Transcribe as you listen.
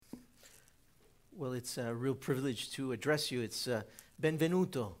Well, it's a real privilege to address you. It's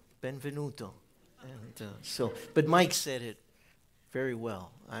benvenuto, benvenuto. But Mike said it very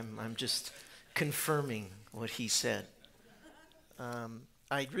well. I'm just confirming what he said.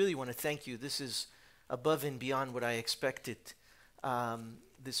 I really want to thank you. This is above and beyond what I expected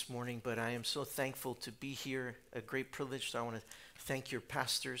this morning, but I am so thankful to be here. A great privilege. So I want to thank your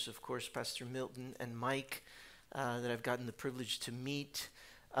pastors, of course, Pastor Milton and Mike, that I've gotten the privilege to meet.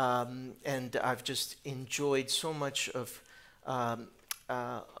 And I've just enjoyed so much of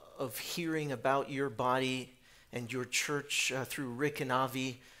hearing about your body and your church through Rick and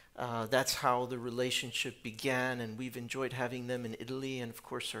Avi. That's how the relationship began, and we've enjoyed having them in Italy, and of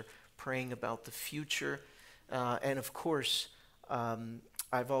course are praying about the future. And of course,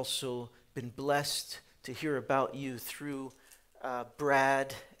 I've also been blessed to hear about you through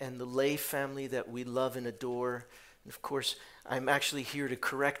Brad and the Lay family that we love and adore. And of course, I'm actually here to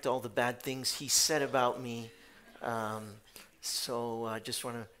correct all the bad things he said about me. So I just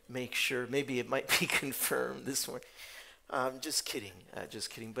want to make sure, maybe it might be confirmed this morning. Just kidding.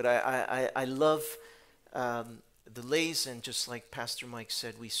 But I love the Lays, and just like Pastor Mike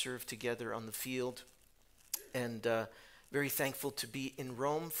said, we serve together on the field. And very thankful to be in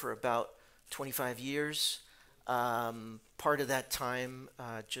Rome for about 25 years. Part of that time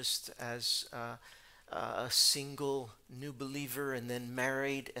just as a single new believer, and then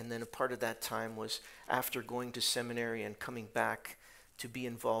married, and then a part of that time was after going to seminary and coming back to be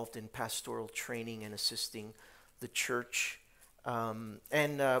involved in pastoral training and assisting the church.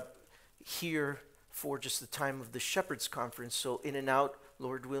 And here for just the time of the Shepherds Conference, so in and out,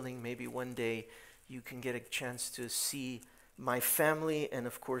 Lord willing, maybe one day you can get a chance to see my family, and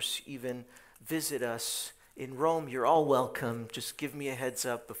of course even visit us in Rome. You're all welcome. Just give me a heads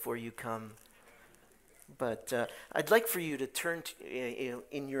up before you come. But I'd like for you to turn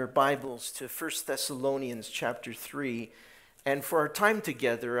in your Bibles to 1 Thessalonians chapter 3. And for our time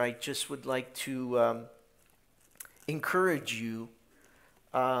together, I just would like to encourage you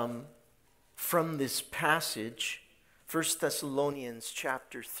from this passage, 1 Thessalonians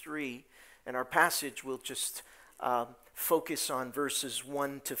chapter 3. And our passage will just focus on verses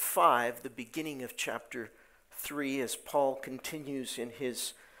 1 to 5, the beginning of chapter 3, as Paul continues in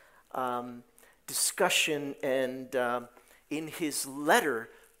his discussion and in his letter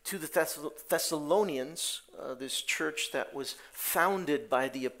to the Thessalonians, this church that was founded by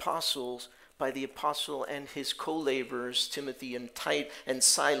the apostle and his co-laborers Timothy and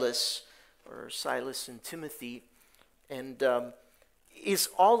Silas, or Silas and Timothy, and is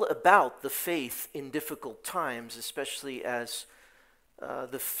all about the faith in difficult times, especially as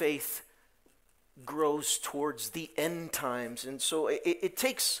the faith grows towards the end times. And so it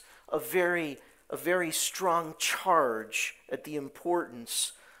takes a very strong charge at the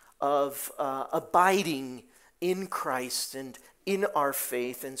importance of abiding in Christ and in our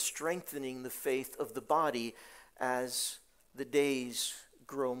faith, and strengthening the faith of the body as the days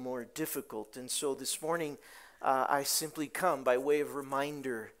grow more difficult. And so this morning I simply come by way of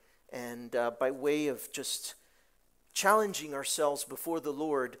reminder and by way of just challenging ourselves before the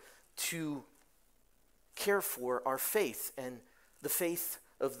Lord to care for our faith and the faith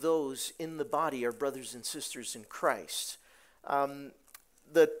of those in the body, our brothers and sisters in Christ.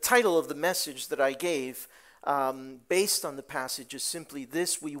 The title of the message that I gave, based on the passage, is simply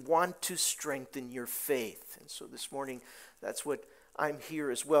this: we want to strengthen your faith. And so this morning, that's what I'm here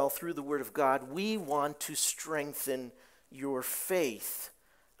as well, through the Word of God. We want to strengthen your faith.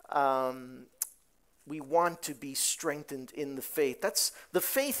 We want to be strengthened in the faith. The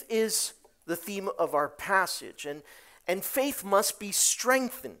faith is the theme of our passage, and faith must be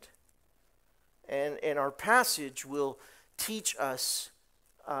strengthened. And our passage will teach us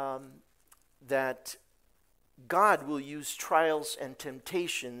that God will use trials and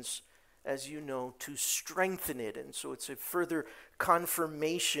temptations, as you know, to strengthen it. And so it's a further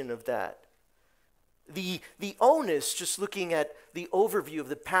confirmation of that. The onus, just looking at the overview of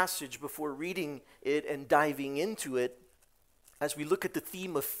the passage before reading it and diving into it, as we look at the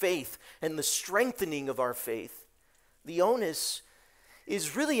theme of faith and the strengthening of our faith, the onus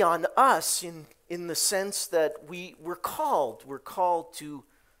is really on us in the sense that we're called to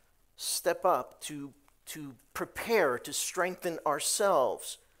step up, to prepare, to strengthen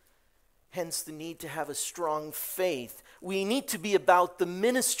ourselves. Hence the need to have a strong faith. We need to be about the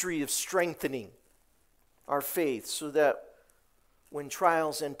ministry of strengthening our faith, so that when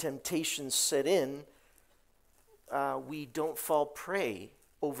trials and temptations set in, we don't fall prey,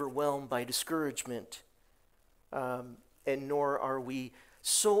 overwhelmed by discouragement, and nor are we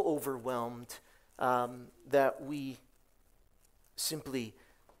so overwhelmed that we simply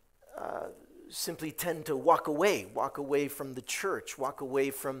simply tend to walk away from the church, walk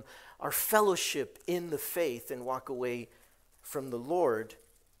away from our fellowship in the faith, and walk away from the Lord,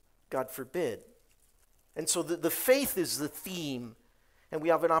 God forbid. And so the faith is the theme, and we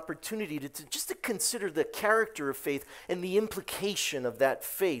have an opportunity to consider the character of faith and the implication of that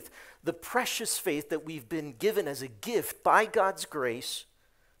faith, the precious faith that we've been given as a gift by God's grace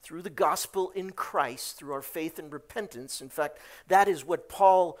through the gospel in Christ, through our faith and repentance. In fact, that is what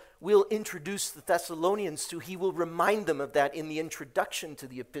Paul will introduce the Thessalonians to. He will remind them of that in the introduction to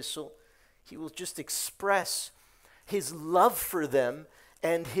the epistle. He will just express his love for them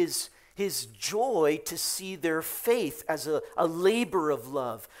and his joy to see their faith as a labor of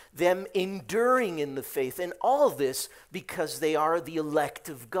love, them enduring in the faith, and all this because they are the elect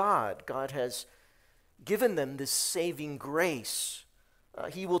of God. God has given them this saving grace.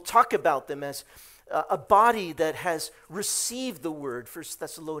 He will talk about them as a body that has received the word, 1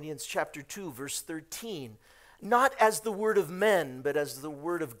 Thessalonians chapter 2, verse 13, not as the word of men, but as the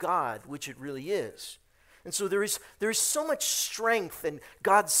word of God, which it really is. And so there is so much strength and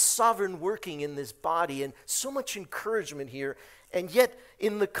God's sovereign working in this body, and so much encouragement here. And yet,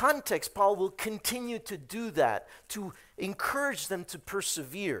 in the context, Paul will continue to do that, to encourage them to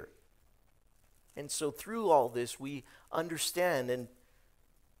persevere. And so through all this, we understand and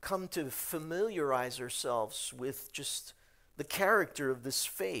come to familiarize ourselves with just the character of this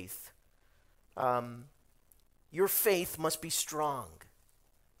faith. Your faith must be strong.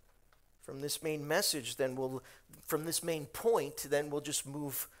 From this main message, from this main point, then we'll just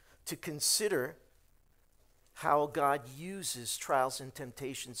move to consider how God uses trials and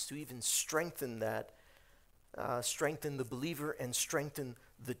temptations to even strengthen that, strengthen the believer and strengthen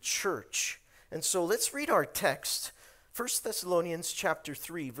the church. And so let's read our text, 1 Thessalonians chapter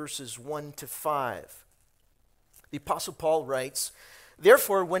 3, verses 1 to 5. The Apostle Paul writes,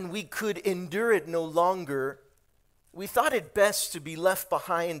 "Therefore, when we could endure it no longer, we thought it best to be left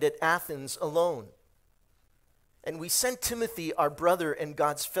behind at Athens alone. And we sent Timothy, our brother and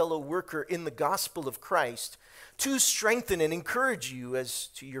God's fellow worker in the gospel of Christ, to strengthen and encourage you as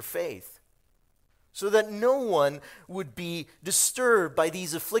to your faith, so that no one would be disturbed by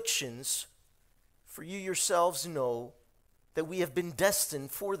these afflictions, for you yourselves know that we have been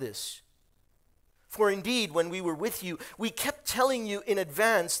destined for this. For indeed, when we were with you, we kept telling you in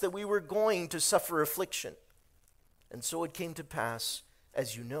advance that we were going to suffer affliction. And so it came to pass,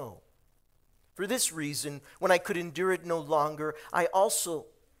 as you know. For this reason, when I could endure it no longer, I also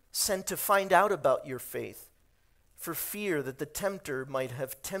sent to find out about your faith, for fear that the tempter might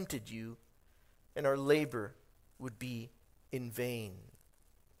have tempted you, and our labor would be in vain."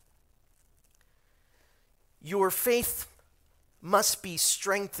 Your faith must be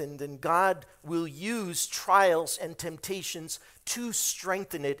strengthened, and God will use trials and temptations to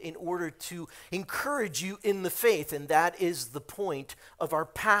strengthen it in order to encourage you in the faith. And that is the point of our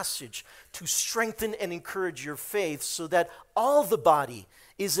passage, to strengthen and encourage your faith, so that all the body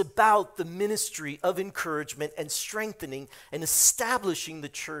is about the ministry of encouragement and strengthening and establishing the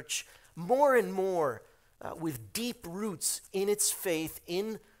church more and more with deep roots in its faith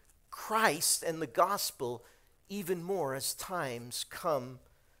in Christ and the gospel, even more as times come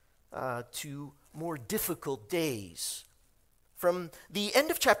to more difficult days. From the end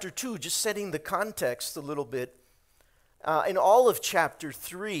of chapter 2, just setting the context a little bit, in all of chapter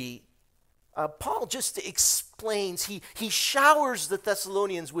 3, Paul just explains, he showers the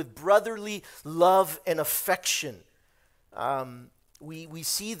Thessalonians with brotherly love and affection. We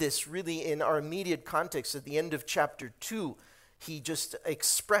see this really in our immediate context at the end of chapter 2. He just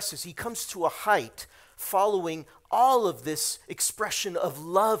expresses, he comes to a height following all of this expression of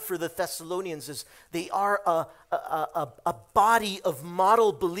love for the Thessalonians, as they are a body of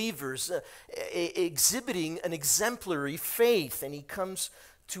model believers exhibiting an exemplary faith. And he comes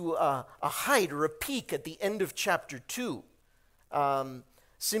to a height or a peak at the end of chapter 2,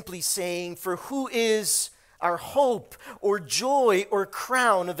 simply saying, "For who is our hope or joy or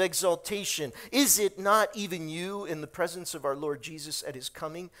crown of exaltation? Is it not even you in the presence of our Lord Jesus at his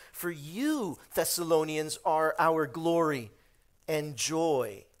coming? For you, Thessalonians, are our glory and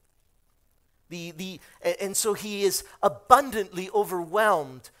joy." And so he is abundantly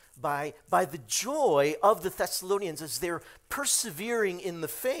overwhelmed by the joy of the Thessalonians as they're persevering in the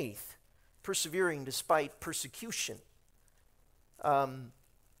faith, persevering despite persecution.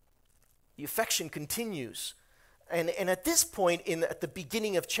 The affection continues. And at this point, at the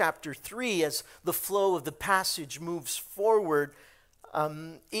beginning of chapter 3, as the flow of the passage moves forward,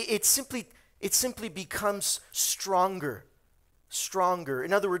 it simply becomes stronger.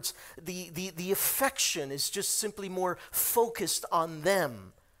 In other words, the affection is just simply more focused on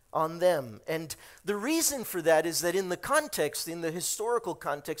them on them. And the reason for that is that in the context, in the historical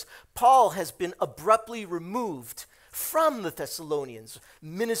context, Paul has been abruptly removed from the Thessalonians,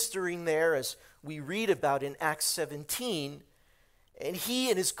 ministering there as we read about in Acts 17. And he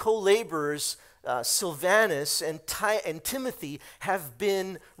and his co-laborers, Silvanus and Timothy, have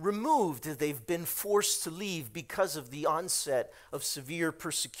been removed. They've been forced to leave because of the onset of severe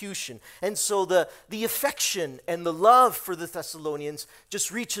persecution. And so the affection and the love for the Thessalonians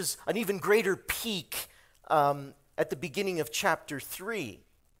just reaches an even greater peak at the beginning of chapter 3.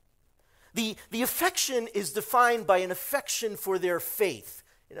 The affection is defined by an affection for their faith.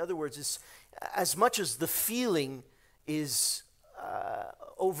 In other words, it's, as much as the feeling is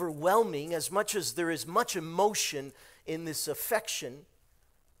overwhelming, as much as there is much emotion in this affection,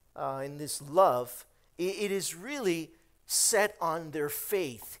 in this love, it is really set on their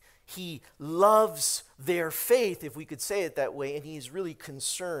faith. He loves their faith, if we could say it that way, and he is really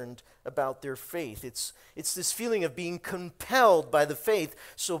concerned about their faith. It's this feeling of being compelled by the faith.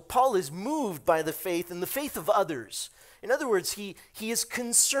 So Paul is moved by the faith and the faith of others. In other words, he is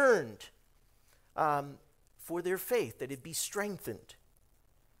concerned for their faith, that it be strengthened.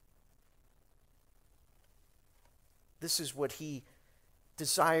 This is what he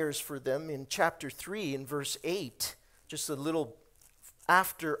desires for them in chapter 3, in verse 8, just a little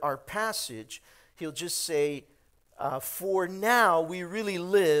after our passage. He'll just say, for now we really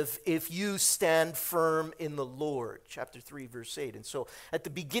live if you stand firm in the Lord. Chapter 3, verse 8. And so at the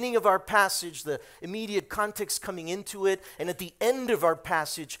beginning of our passage, the immediate context coming into it, and at the end of our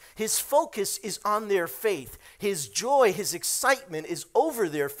passage, his focus is on their faith. His joy, his excitement is over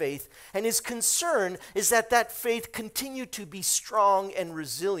their faith, and his concern is that that faith continue to be strong and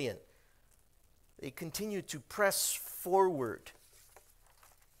resilient. They continue to press forward.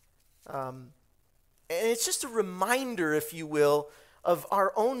 And it's just a reminder, if you will, of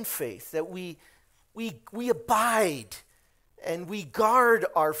our own faith, that we abide and we guard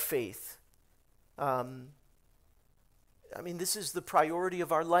our faith. This is the priority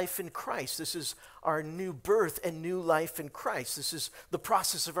of our life in Christ. This is our new birth and new life in Christ. This is the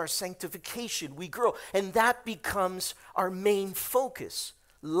process of our sanctification. We grow, and that becomes our main focus.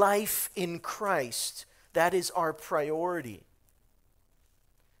 Life in Christ. That is our priority.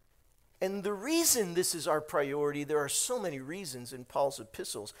 And the reason this is our priority, there are so many reasons in Paul's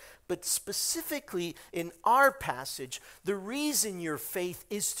epistles, but specifically in our passage, the reason your faith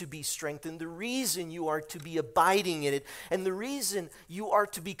is to be strengthened, the reason you are to be abiding in it, and the reason you are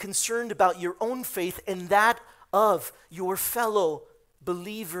to be concerned about your own faith and that of your fellow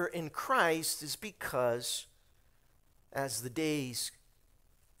believer in Christ is because as the days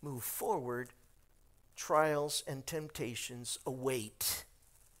move forward, trials and temptations await.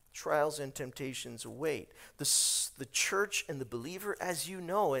 Trials and temptations await. The church and the believer, as you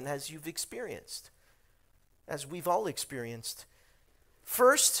know and as you've experienced, as we've all experienced.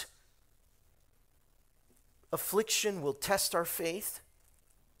 First, affliction will test our faith,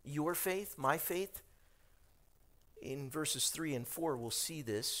 your faith, my faith. In verses 3 and 4, we'll see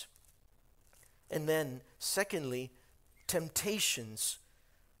this. And then, secondly, temptations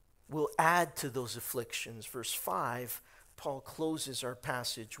will add to those afflictions. Verse 5, Paul closes our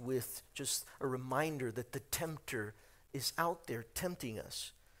passage with just a reminder that the tempter is out there tempting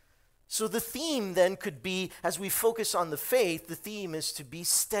us. So the theme then could be, as we focus on the faith, the theme is to be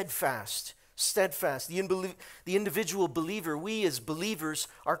steadfast. Steadfast. The individual believer, we as believers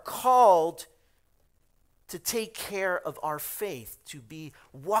are called to take care of our faith, to be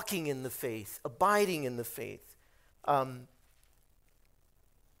walking in the faith, abiding in the faith, and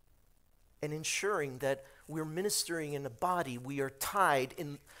ensuring that we're ministering in a body. We are tied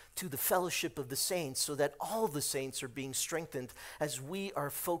to the fellowship of the saints so that all the saints are being strengthened as we are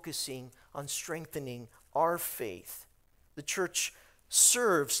focusing on strengthening our faith. The church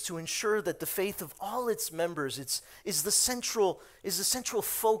serves to ensure that the faith of all its members is the central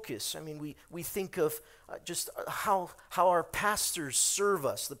focus. We think of just how our pastors serve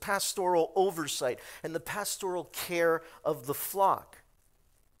us, the pastoral oversight and the pastoral care of the flock.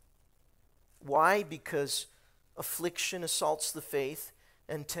 Why? Because affliction assaults the faith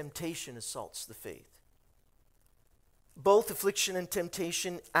and temptation assaults the faith. Both affliction and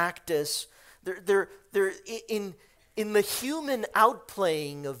temptation act as they're in the human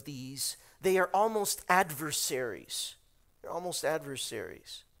outplaying of these. They are almost adversaries. They're almost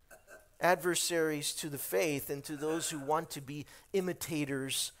adversaries. Adversaries to the faith and to those who want to be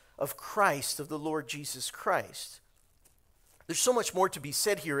imitators of Christ, of the Lord Jesus Christ. There's so much more to be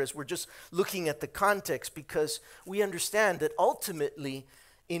said here as we're just looking at the context, because we understand that ultimately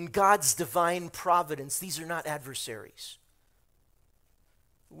in God's divine providence, these are not adversaries.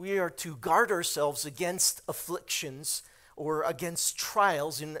 We are to guard ourselves against afflictions or against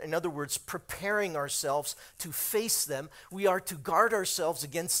trials. In other words, preparing ourselves to face them. We are to guard ourselves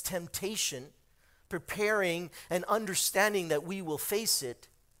against temptation, preparing and understanding that we will face it.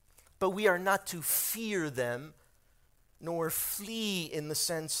 But we are not to fear them, nor flee in the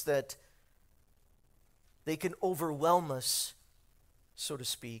sense that they can overwhelm us, so to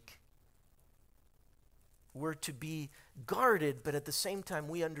speak. We're to be guarded, but at the same time,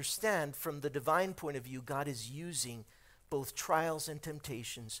 we understand from the divine point of view, God is using both trials and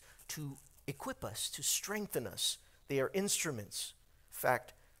temptations to equip us, to strengthen us. They are instruments. In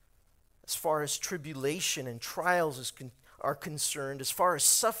fact, as far as tribulation and trials are concerned, as far as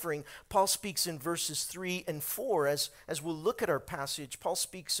suffering, Paul speaks in verses 3 and 4. As we'll look at our passage, Paul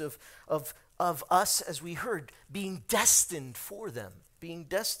speaks of us, as we heard, being destined for them, being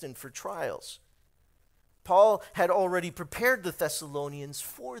destined for trials. Paul had already prepared the Thessalonians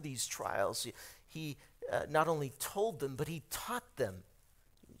for these trials. He not only told them, but he taught them.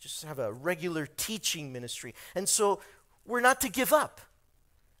 You just have a regular teaching ministry. And so we're not to give up.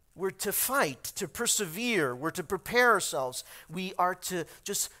 We're to fight, to persevere. We're to prepare ourselves. We are to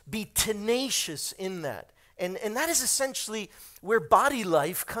just be tenacious in that. And that is essentially where body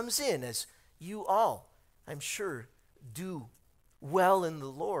life comes in, as you all, I'm sure, do well in the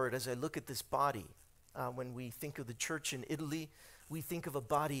Lord. As I look at this body, when we think of the church in Italy, we think of a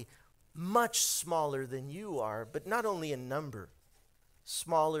body much smaller than you are, but not only in number,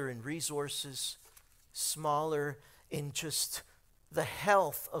 smaller in resources, smaller in just the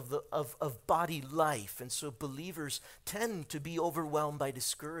health of body life. And so believers tend to be overwhelmed by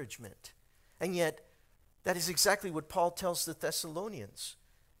discouragement. And yet, that is exactly what Paul tells the Thessalonians.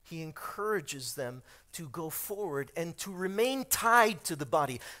 He encourages them to go forward and to remain tied to the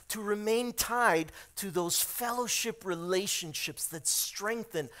body, to remain tied to those fellowship relationships that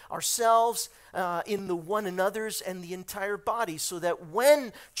strengthen ourselves in the one another's and the entire body, so that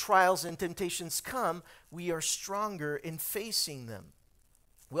when trials and temptations come, we are stronger in facing them.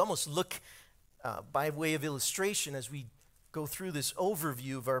 We almost look, by way of illustration, as we go through this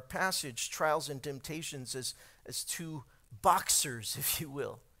overview of our passage, trials and temptations as two boxers, if you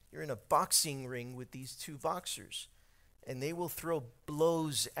will. You're in a boxing ring with these two boxers, and they will throw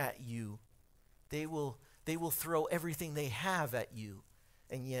blows at you. They will throw everything they have at you.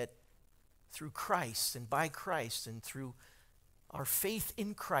 And yet, through Christ and by Christ and through our faith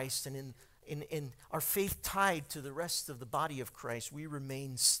in Christ and in our faith tied to the rest of the body of Christ, we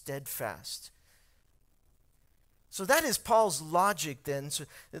remain steadfast. So that is Paul's logic then. So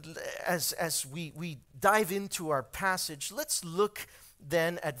as we dive into our passage, let's look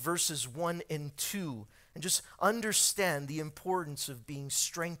then at verses 1 and 2 and just understand the importance of being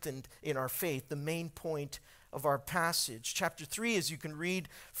strengthened in our faith, the main point of our passage. Chapter 3, as you can read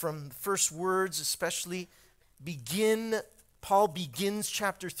from the first words especially, Paul begins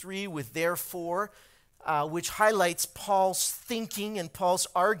chapter 3 with therefore, which highlights Paul's thinking and Paul's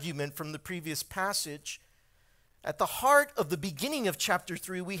argument from the previous passage. At the heart of the beginning of chapter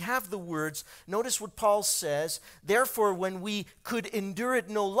 3, we have the words, notice what Paul says, therefore when we could endure it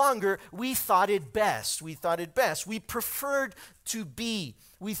no longer, we thought it best. We thought it best. We thought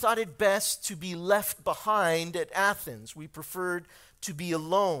it best to be left behind at Athens. We preferred to be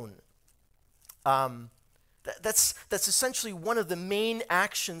alone. That's essentially one of the main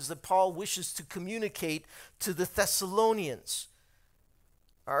actions that Paul wishes to communicate to the Thessalonians.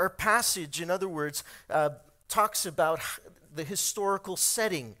 Our passage, in other words, talks about the historical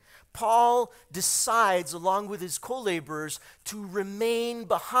setting. Paul decides, along with his co-laborers, to remain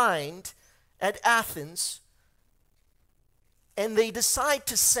behind at Athens, and they decide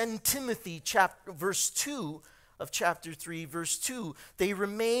to send Timothy, verse 2 of chapter 3, verse 2. They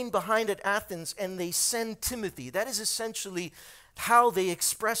remain behind at Athens, and they send Timothy. That is essentially how they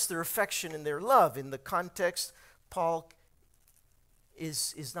express their affection and their love. In the context, Paul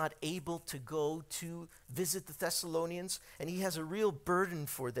is not able to go to visit the Thessalonians, and he has a real burden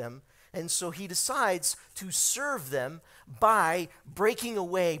for them. And so he decides to serve them by breaking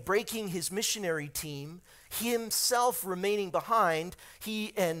his missionary team, himself remaining behind,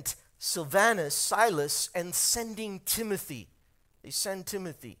 he and Silas, and sending Timothy. They send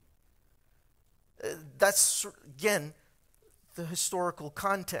Timothy. That's, again, the historical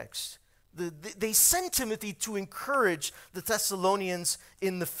context. They send Timothy to encourage the Thessalonians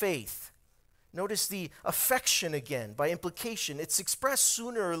in the faith. Notice the affection again, by implication. It's expressed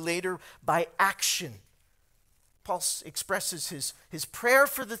sooner or later by action. Paul expresses his prayer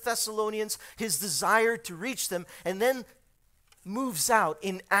for the Thessalonians, his desire to reach them, and then moves out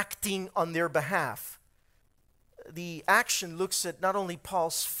in acting on their behalf. the action looks at not only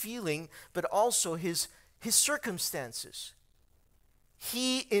Paul's feeling, but also his circumstances.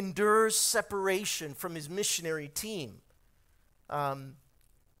 He endures separation from his missionary team. The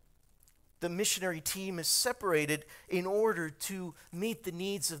missionary team is separated in order to meet the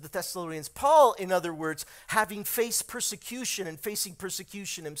needs of the Thessalonians. Paul, in other words, having faced persecution and facing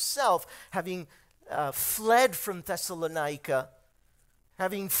persecution himself, having fled from Thessalonica,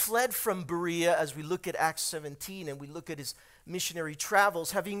 having fled from Berea, as we look at Acts 17 and we look at his missionary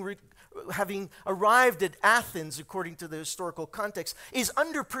travels, having arrived at Athens, according to the historical context, is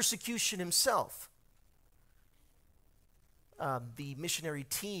under persecution himself. The missionary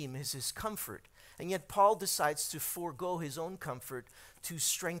team is his comfort. And yet Paul decides to forego his own comfort to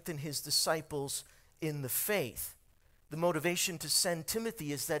strengthen his disciples in the faith. The motivation to send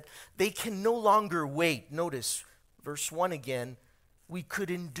Timothy is that they can no longer wait. Notice verse 1 again. We could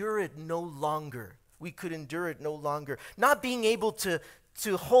endure it no longer. We could endure it no longer. Not being able to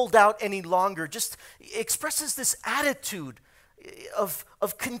hold out any longer just expresses this attitude of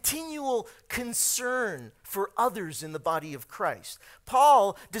continual concern for others in the body of Christ.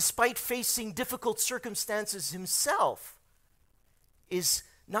 Paul, despite facing difficult circumstances himself, is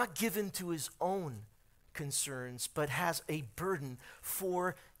not given to his own concerns, but has a burden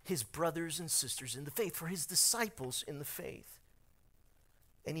for his brothers and sisters in the faith, for his disciples in the faith.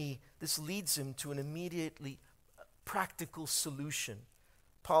 And this leads him to an immediately practical solution.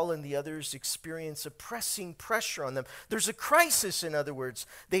 Paul and the others experience a pressing pressure on them. There's a crisis, in other words.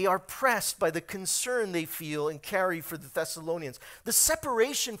 They are pressed by the concern they feel and carry for the Thessalonians. The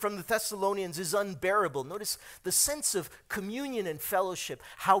separation from the Thessalonians is unbearable. Notice the sense of communion and fellowship.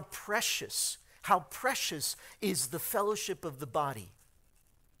 How precious is the fellowship of the body.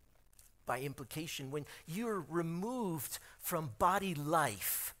 By implication, when you're removed from body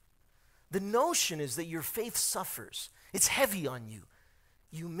life, the notion is that your faith suffers. It's heavy on you.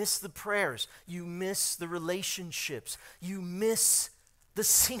 You miss the prayers. You miss the relationships. You miss the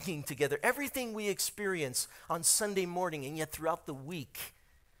singing together. Everything we experience on Sunday morning and yet throughout the week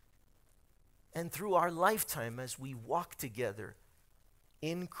and through our lifetime as we walk together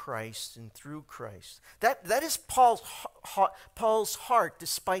in Christ and through Christ. That is Paul's heart,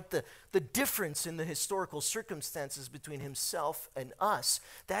 despite the difference in the historical circumstances between himself and us.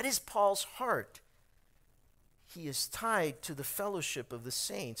 That is Paul's heart. He is tied to the fellowship of the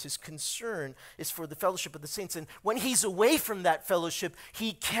saints. His concern is for the fellowship of the saints. And when he's away from that fellowship,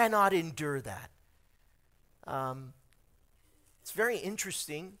 he cannot endure that. It's very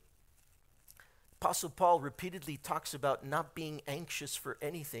interesting. Apostle Paul repeatedly talks about not being anxious for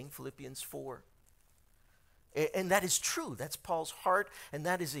anything, Philippians 4. And that is true. That's Paul's heart, and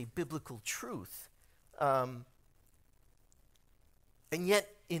that is a biblical truth. And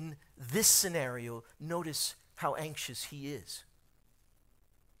yet, in this scenario, notice how anxious he is.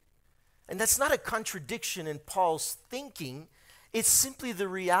 And that's not a contradiction in Paul's thinking. It's simply the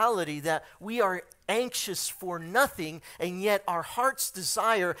reality that we are anxious for nothing, and yet our heart's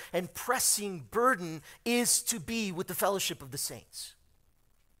desire and pressing burden is to be with the fellowship of the saints.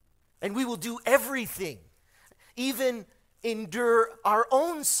 And we will do everything, even endure our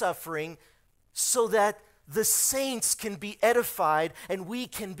own suffering, so that the saints can be edified and we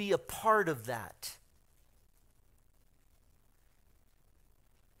can be a part of that.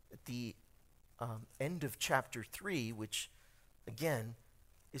 At the end of chapter 3, which again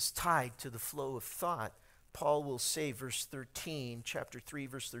is tied to the flow of thought, Paul will say, verse 13, chapter 3,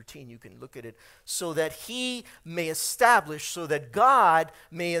 verse 13, you can look at it, so that God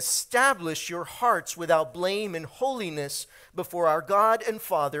may establish your hearts without blame and holiness before our God and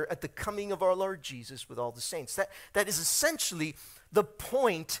Father at the coming of our Lord Jesus with all the saints. That is essentially the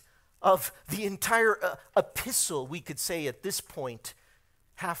point of the entire epistle, we could say at this point,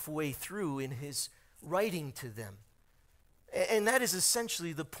 halfway through in his writing to them. And that is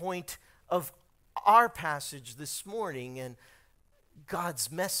essentially the point of our passage this morning and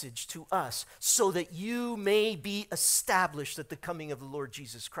God's message to us, so that you may be established at the coming of the Lord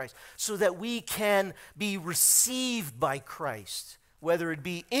Jesus Christ, so that we can be received by Christ, whether it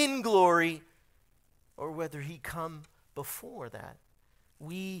be in glory or whether he come before that.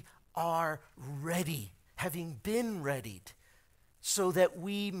 We are ready, having been readied, so that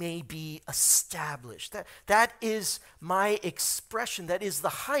we may be established. That is my expression. That is the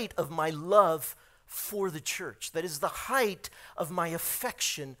height of my love for the church. That is the height of my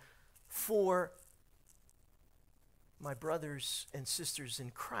affection for my brothers and sisters in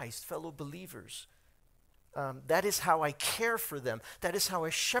Christ, fellow believers. That is how I care for them. That is how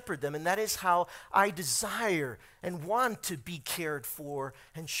I shepherd them. And that is how I desire and want to be cared for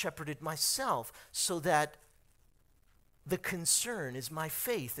and shepherded myself, so that The concern is my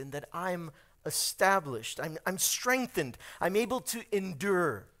faith in that I'm established, I'm strengthened, I'm able to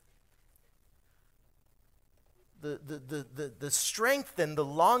endure. The strength and the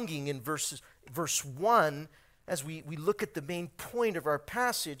longing in verse 1, as we look at the main point of our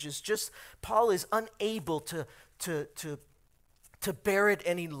passage, is just Paul is unable to bear it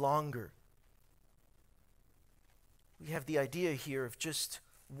any longer. We have the idea here of just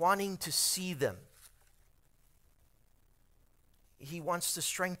wanting to see them. He wants to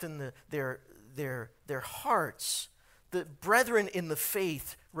strengthen their hearts. The brethren in the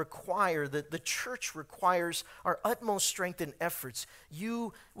faith require, that the church requires our utmost strength and efforts.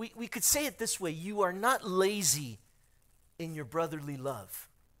 We could say it this way: you are not lazy in your brotherly love.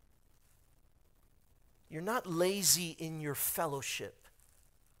 You're not lazy in your fellowship.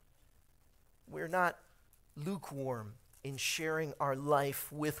 We're not lukewarm in sharing our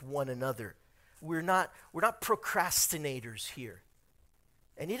life with one another. We're not procrastinators here.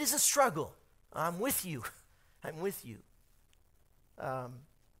 And it is a struggle. I'm with you. I'm with you.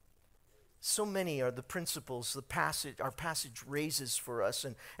 So many are the principles our passage raises for us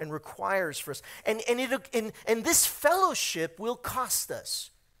and requires for us. And this fellowship will cost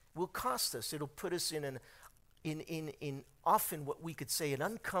us. Will cost us. It'll put us in often what we could say an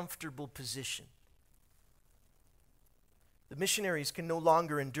uncomfortable position. The missionaries can no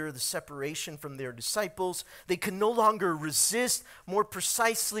longer endure the separation from their disciples. They can no longer resist, more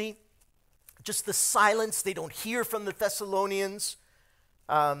precisely, just the silence. They don't hear from the Thessalonians.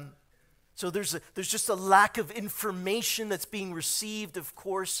 So there's just a lack of information that's being received, of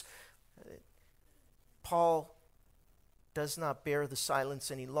course. Paul does not bear the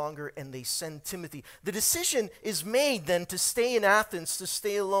silence any longer, and they send Timothy. The decision is made then to stay in Athens, to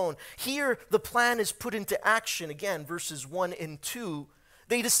stay alone. Here, the plan is put into action. Again, verses 1 and 2.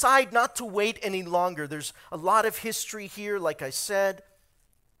 They decide not to wait any longer. There's a lot of history here, like I said.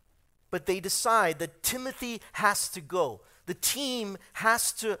 But they decide that Timothy has to go. The team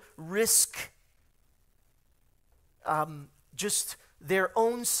has to risk just their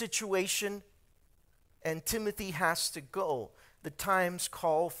own situation, and Timothy has to go. The times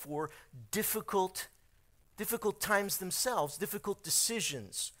call for difficult times themselves, difficult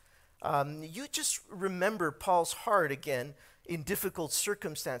decisions. You just remember Paul's heart again in difficult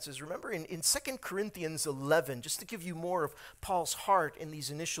circumstances. Remember in 2 Corinthians 11, just to give you more of Paul's heart in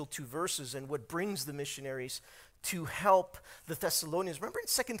these initial two verses and what brings the missionaries to help the Thessalonians. Remember in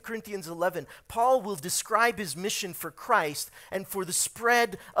 2 Corinthians 11, Paul will describe his mission for Christ and for the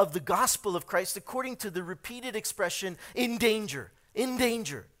spread of the gospel of Christ according to the repeated expression, in danger, in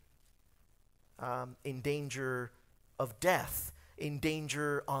danger. In danger of death, in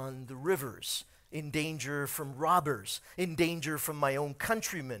danger on the rivers, in danger from robbers, in danger from my own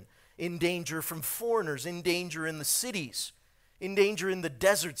countrymen, in danger from foreigners, in danger in the cities, in danger in the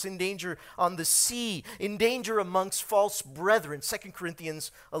deserts, in danger on the sea, in danger amongst false brethren. 2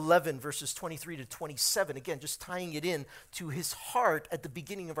 Corinthians 11, verses 23 to 27. Again, just tying it in to his heart at the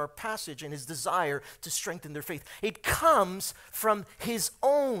beginning of our passage and his desire to strengthen their faith. It comes from his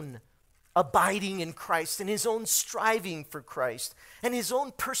own abiding in Christ and his own striving for Christ and his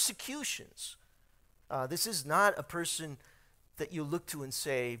own persecutions. This is not a person that you look to and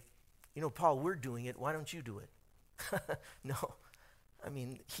say, you know, Paul, we're doing it. Why don't you do it? No, I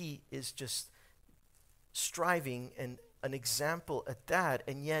mean, he is just striving and an example at that,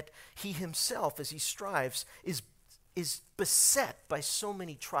 and yet he himself, as he strives, is beset by so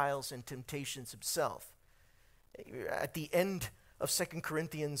many trials and temptations himself. At the end of 2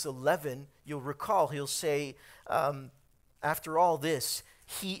 Corinthians 11, you'll recall, he'll say, after all this,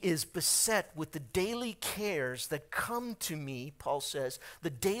 he is beset with the daily cares that come to me, Paul says, the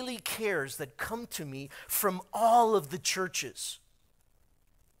daily cares that come to me from all of the churches.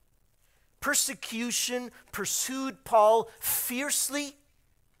 Persecution pursued Paul fiercely.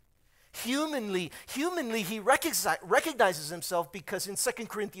 Humanly, he recognizes himself because in 2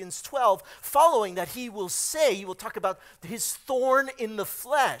 Corinthians 12, following that, he will talk about his thorn in the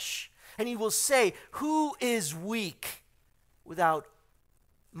flesh, and he will say, who is weak without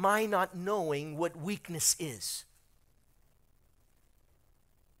my not knowing what weakness is?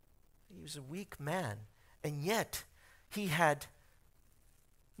 He was a weak man, and yet he had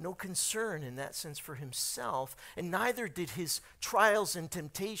no concern in that sense for himself, and neither did his trials and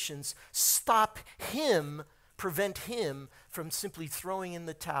temptations prevent him from simply throwing in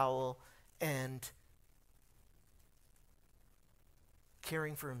the towel and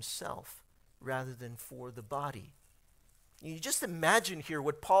caring for himself rather than for the body. You just imagine here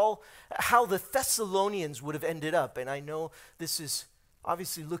how the Thessalonians would have ended up. And I know this is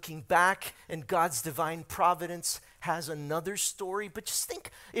Obviously, looking back, and God's divine providence has another story. But just think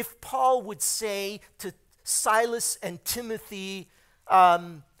if Paul would say to Silas and Timothy,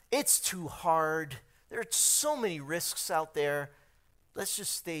 it's too hard. There are so many risks out there. Let's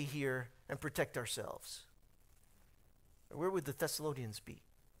just stay here and protect ourselves. Where would the Thessalonians be?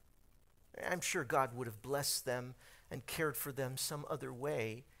 I'm sure God would have blessed them and cared for them some other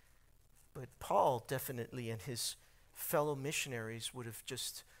way. But Paul definitely and his fellow missionaries would have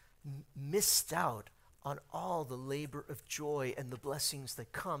just missed out on all the labor of joy and the blessings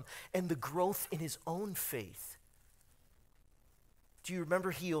that come and the growth in his own faith. Do you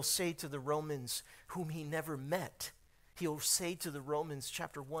remember he'll say to the Romans whom he never met, he'll say to the Romans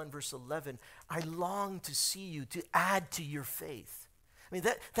chapter 1 verse 11, I long to see you, to add to your faith. I mean,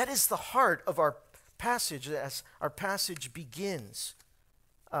 that is the heart of our passage as our passage begins.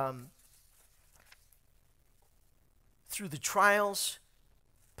 Through the trials,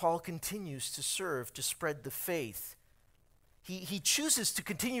 Paul continues to serve, to spread the faith. He chooses to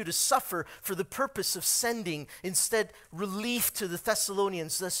continue to suffer for the purpose of sending instead relief to the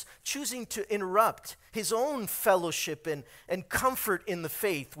Thessalonians, thus choosing to interrupt his own fellowship and comfort in the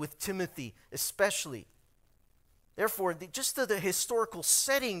faith with Timothy especially. Therefore, just the historical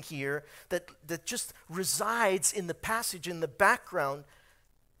setting here that just resides in the passage in the background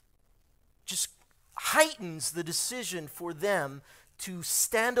just heightens the decision for them to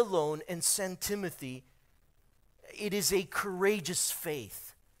stand alone and send Timothy. It is a courageous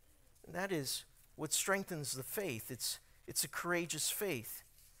faith. And that is what strengthens the faith. It's a courageous faith.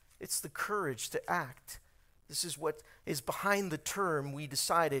 It's the courage to act. This is what is behind the term we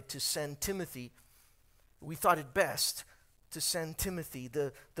decided to send Timothy. We thought it best to send Timothy.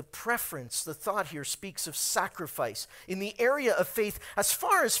 The preference, the thought here speaks of sacrifice. In the area of faith, as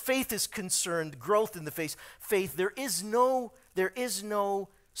far as faith is concerned, growth in the faith, there is no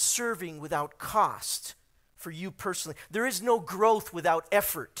serving without cost for you personally. There is no growth without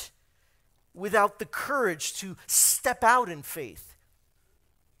effort, without the courage to step out in faith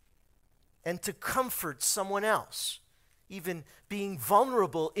and to comfort someone else, even being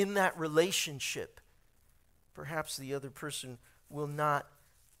vulnerable in that relationship. Perhaps the other person will not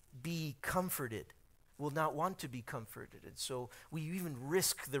be comforted, will not want to be comforted. And so we even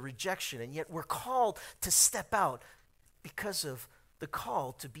risk the rejection, and yet we're called to step out because of the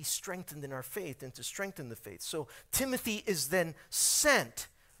call to be strengthened in our faith and to strengthen the faith. So Timothy is then sent.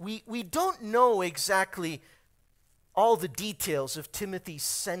 We don't know exactly all the details of Timothy's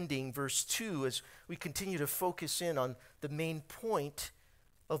sending, verse 2, as we continue to focus in on the main point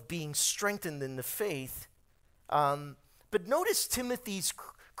of being strengthened in the faith. But notice Timothy's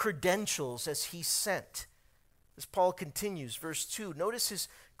credentials as he's sent. As Paul continues, verse 2, notice his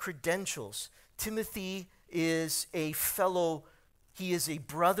credentials. Timothy is a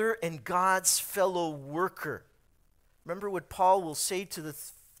brother and God's fellow worker. Remember what Paul will say to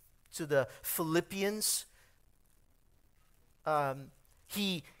the Philippians?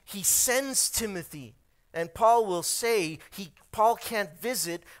 He sends Timothy. And Paul will say, Paul can't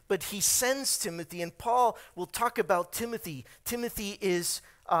visit, but he sends Timothy. And Paul will talk about Timothy. Timothy is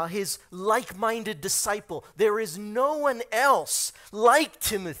his like-minded disciple. There is no one else like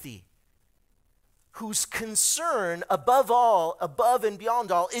Timothy whose concern above and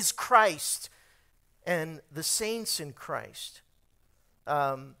beyond all, is Christ and the saints in Christ.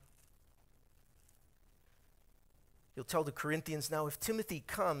 He'll tell the Corinthians, now if Timothy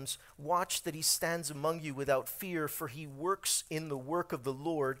comes, watch that he stands among you without fear, for he works in the work of the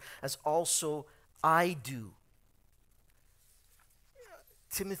Lord, as also I do.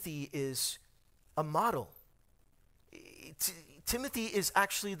 Timothy is a model. Timothy is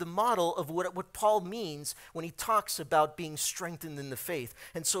actually the model of what Paul means when he talks about being strengthened in the faith.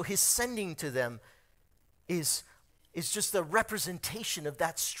 And so his sending to them is just a representation of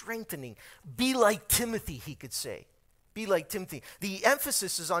that strengthening. Be like Timothy, he could say. Be like Timothy. The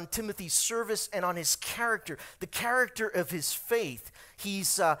emphasis is on Timothy's service and on his character, the character of his faith.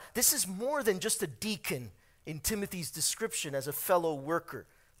 This is more than just a deacon in Timothy's description as a fellow worker.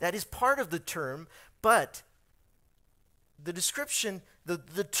 That is part of the term, but the description,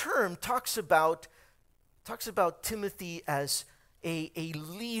 the term talks about Timothy as a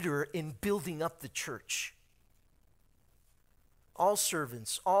leader in building up the church. All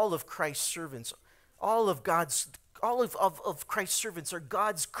servants, all of Christ's servants, all of Christ's servants are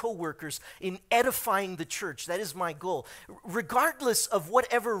God's co-workers in edifying the church. That is my goal. Regardless of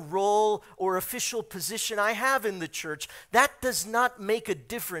whatever role or official position I have in the church, that does not make a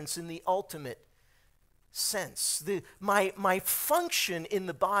difference in the ultimate. sense. My function in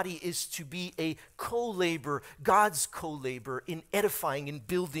the body is to be a co-laborer, God's co-laborer in edifying and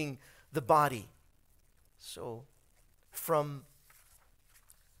building the body. So from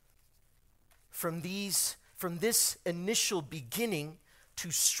this initial beginning to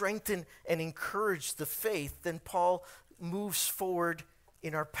strengthen and encourage the faith, then Paul moves forward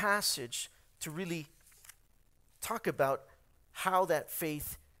in our passage to really talk about how that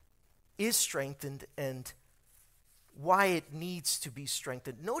faith is strengthened and why it needs to be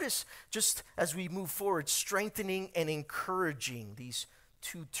strengthened. Notice, just as we move forward, strengthening and encouraging, these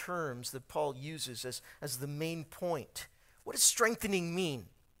two terms that Paul uses as the main point. What does strengthening mean?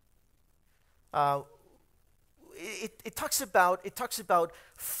 It talks about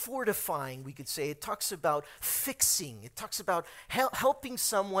fortifying, we could say. It talks about fixing. It talks about helping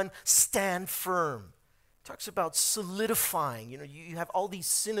someone stand firm. It talks about solidifying. You have all these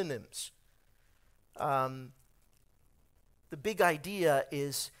synonyms. The big idea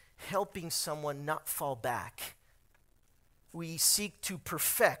is helping someone not fall back. We seek to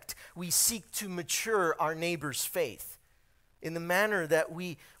perfect, we seek to mature our neighbor's faith in the manner that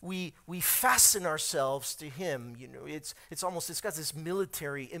we fasten ourselves to him. It's got this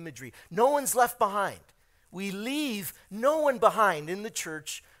military imagery. No one's left behind. We leave no one behind in the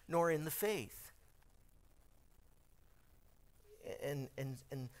church nor in the faith. And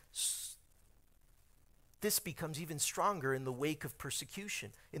this becomes even stronger in the wake of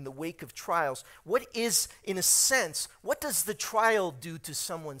persecution, in the wake of trials. What does the trial do to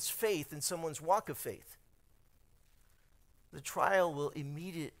someone's faith and someone's walk of faith? The trial will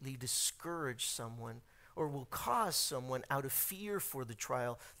immediately discourage someone or will cause someone out of fear for the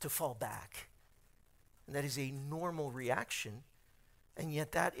trial to fall back. And that is a normal reaction. And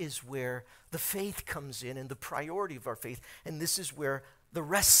yet that is where the faith comes in and the priority of our faith. And this is where the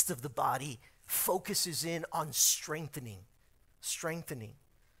rest of the body focuses in on strengthening.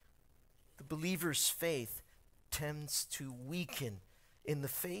 The believer's faith tends to weaken in the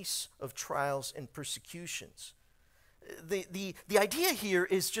face of trials and persecutions. The idea here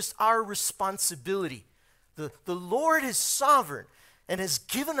is just our responsibility. The Lord is sovereign and has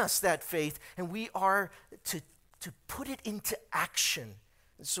given us that faith, and we are to put it into action.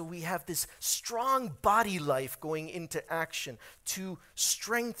 And so we have this strong body life going into action to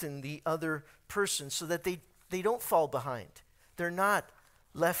strengthen the other person so that they don't fall behind. They're not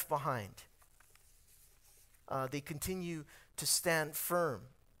left behind. They continue to stand firm.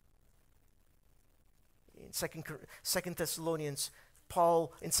 In 2 Thessalonians,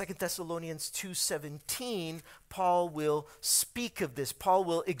 Paul, in 2 Thessalonians 2:17, Paul will speak of this. Paul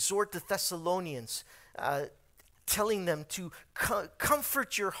will exhort the Thessalonians, telling them to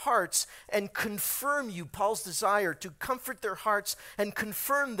comfort your hearts and confirm you, Paul's desire to comfort their hearts and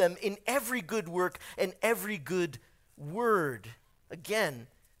confirm them in every good work and every good word. Again,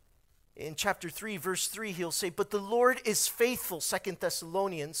 in chapter 3, verse 3, he'll say, but the Lord is faithful, 2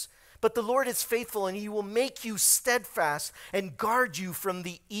 Thessalonians, but the Lord is faithful, and he will make you steadfast and guard you from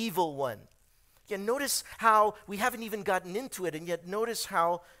the evil one. Again, notice how we haven't even gotten into it, and yet notice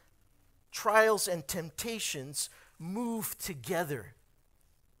how trials and temptations move together.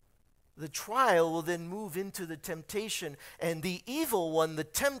 The trial will then move into the temptation, and the evil one, the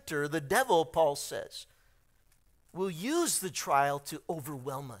tempter, the devil, Paul says, will use the trial to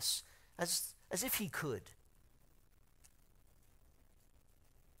overwhelm us, as if he could.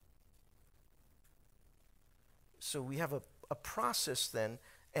 So we have a process then,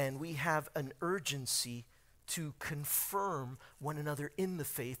 and we have an urgency to confirm one another in the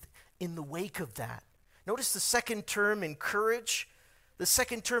faith in the wake of that. Notice the second term, encourage. The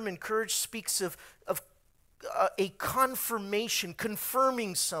second term, encourage, speaks of a confirmation,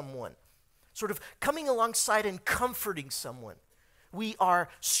 confirming someone, sort of coming alongside and comforting someone. We are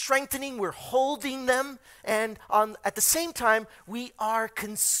strengthening, we're holding them, and at the same time, we are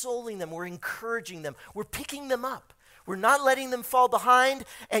consoling them, we're encouraging them, we're picking them up. We're not letting them fall behind,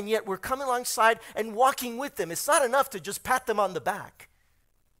 and yet we're coming alongside and walking with them. It's not enough to just pat them on the back.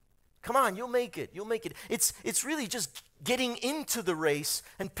 Come on, you'll make it, you'll make it. It's really just getting into the race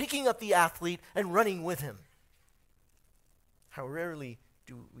and picking up the athlete and running with him. How rarely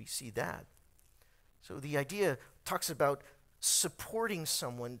do we see that? So the idea talks about supporting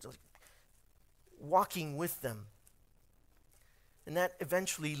someone, walking with them. And that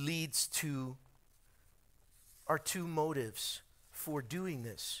eventually leads to our two motives for doing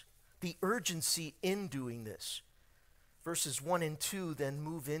this, the urgency in doing this. Verses 1 and 2 then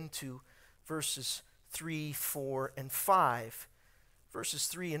move into verses 3, 4, and 5. Verses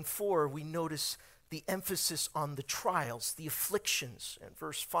 3 and 4, we notice the emphasis on the trials, the afflictions. And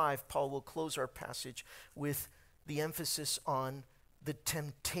verse 5, Paul will close our passage with the emphasis on the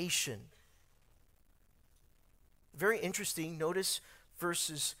temptation. Very interesting. Notice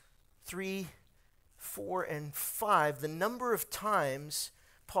verses 3, 4, and 5. The number of times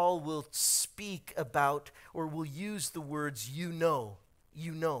Paul will speak about or will use the words, you know.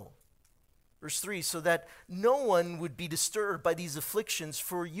 Verse 3, so that no one would be disturbed by these afflictions,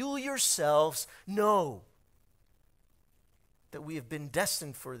 for you yourselves know that we have been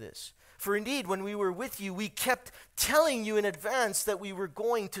destined for this. For indeed, when we were with you, we kept telling you in advance that we were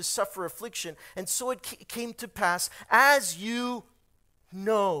going to suffer affliction, and so it came to pass, as you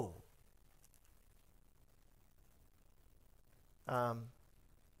know.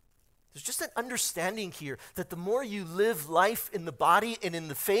 There's just an understanding here that the more you live life in the body and in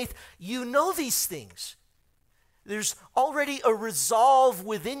the faith, you know these things. There's already a resolve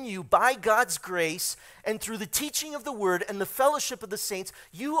within you by God's grace and through the teaching of the word and the fellowship of the saints.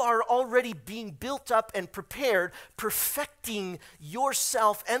 You are already being built up and prepared, perfecting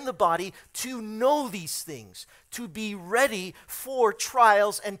yourself and the body to know these things, to be ready for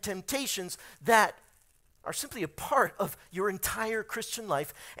trials and temptations that are simply a part of your entire Christian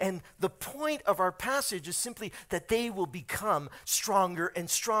life. And the point of our passage is simply that they will become stronger and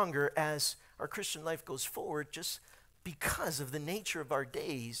stronger as our Christian life goes forward, just because of the nature of our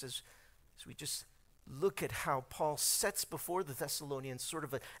days, as we just look at how Paul sets before the Thessalonians sort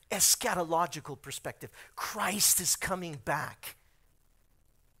of an eschatological perspective. Christ is coming back.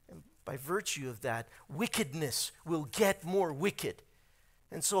 And by virtue of that, wickedness will get more wicked.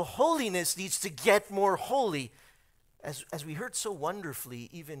 And so holiness needs to get more holy, as we heard so wonderfully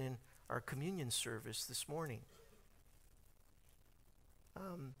even in our communion service this morning.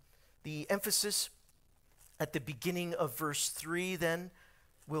 The emphasis at the beginning of verse 3 then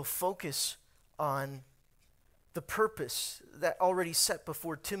will focus on the purpose that already set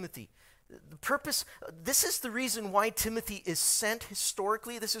before Timothy. The purpose, this is the reason why Timothy is sent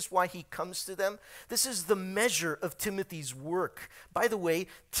historically. This is why he comes to them. This is the measure of Timothy's work. By the way,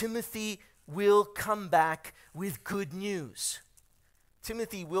 Timothy will come back with good news.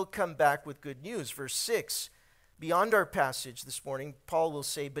 Timothy will come back with good news. Verse 6, beyond our passage this morning, Paul will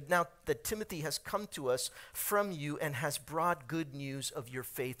say, but now that Timothy has come to us from you and has brought good news of your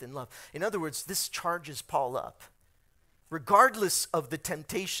faith and love. In other words, this charges Paul up. Regardless of the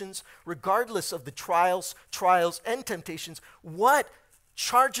temptations, regardless of the trials and temptations, what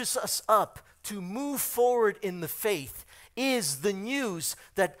charges us up to move forward in the faith is the news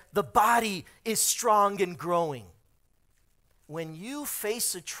that the body is strong and growing. When you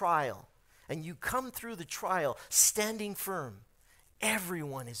face a trial and you come through the trial standing firm,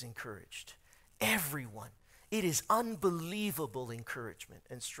 everyone is encouraged. Everyone. It is unbelievable encouragement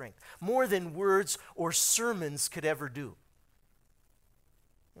and strength, more than words or sermons could ever do.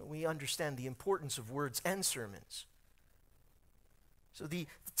 We understand the importance of words and sermons. So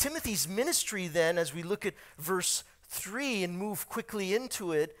Timothy's ministry then, as we look at verse 3 and move quickly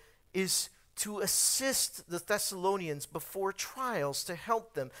into it, is to assist the Thessalonians before trials, to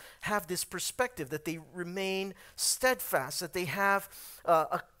help them have this perspective, that they remain steadfast, that they have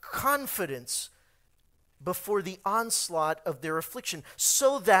a confidence before the onslaught of their affliction,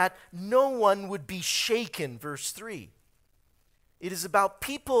 so that no one would be shaken, verse 3. It is about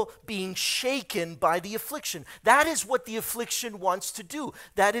people being shaken by the affliction. That is what the affliction wants to do.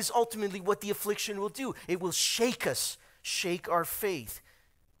 That is ultimately what the affliction will do. It will shake us, shake our faith.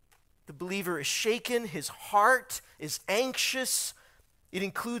 The believer is shaken, his heart is anxious. It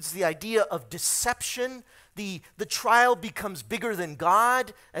includes the idea of deception. The trial becomes bigger than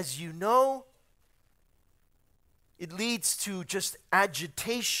God, as you know. It leads to just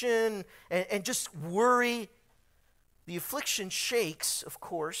agitation and just worry. The affliction shakes, of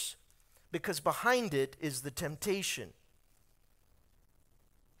course, because behind it is the temptation.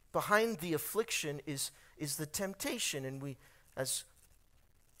 Behind the affliction is the temptation. And as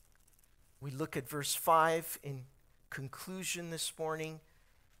we look at verse 5 in conclusion this morning,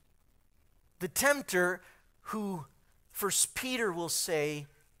 the tempter, who 1 Peter will say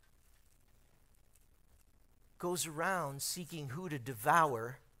goes around seeking who to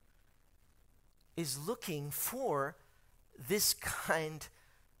devour, is looking for this kind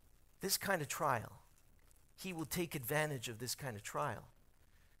of trial. He will take advantage of this kind of trial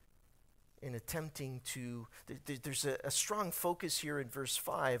in attempting to, there's a strong focus here in verse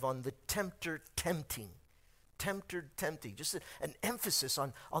 5 on the tempter tempting. Tempter tempting, just an emphasis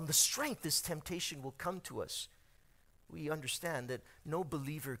on the strength this temptation will come to us. We understand that no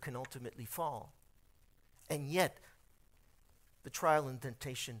believer can ultimately fall. And yet, the trial and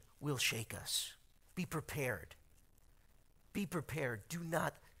temptation will shake us. Be prepared. Be prepared. Do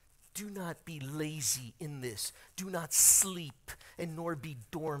not be lazy in this. Do not sleep and nor be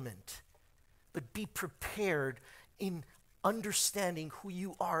dormant. But be prepared in understanding who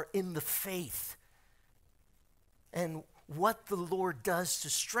you are in the faith and what the Lord does to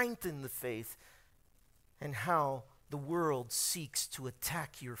strengthen the faith and how the world seeks to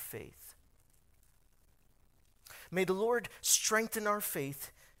attack your faith. May the Lord strengthen our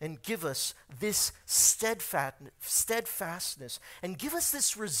faith and give us this steadfastness and give us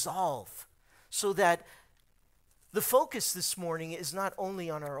this resolve so that the focus this morning is not only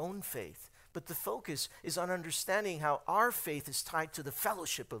on our own faith, but the focus is on understanding how our faith is tied to the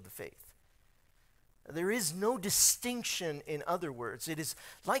fellowship of the faith. There is no distinction, in other words. It is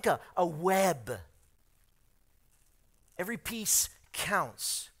like a web. Every piece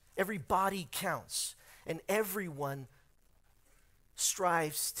counts. Every body counts. And everyone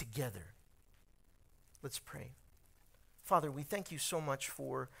strives together. Let's pray. Father, we thank you so much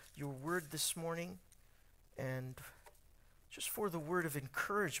for your word this morning and just for the word of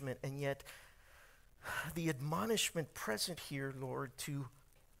encouragement and yet the admonishment present here, Lord, to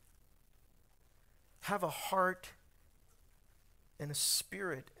have a heart and a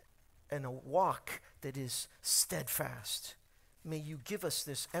spirit and a walk that is steadfast. May you give us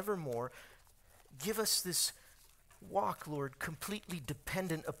this evermore. Give us this walk, Lord, completely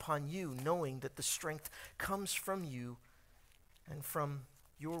dependent upon you, knowing that the strength comes from you and from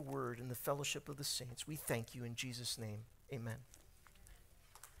your word and the fellowship of the saints. We thank you in Jesus' name. Amen.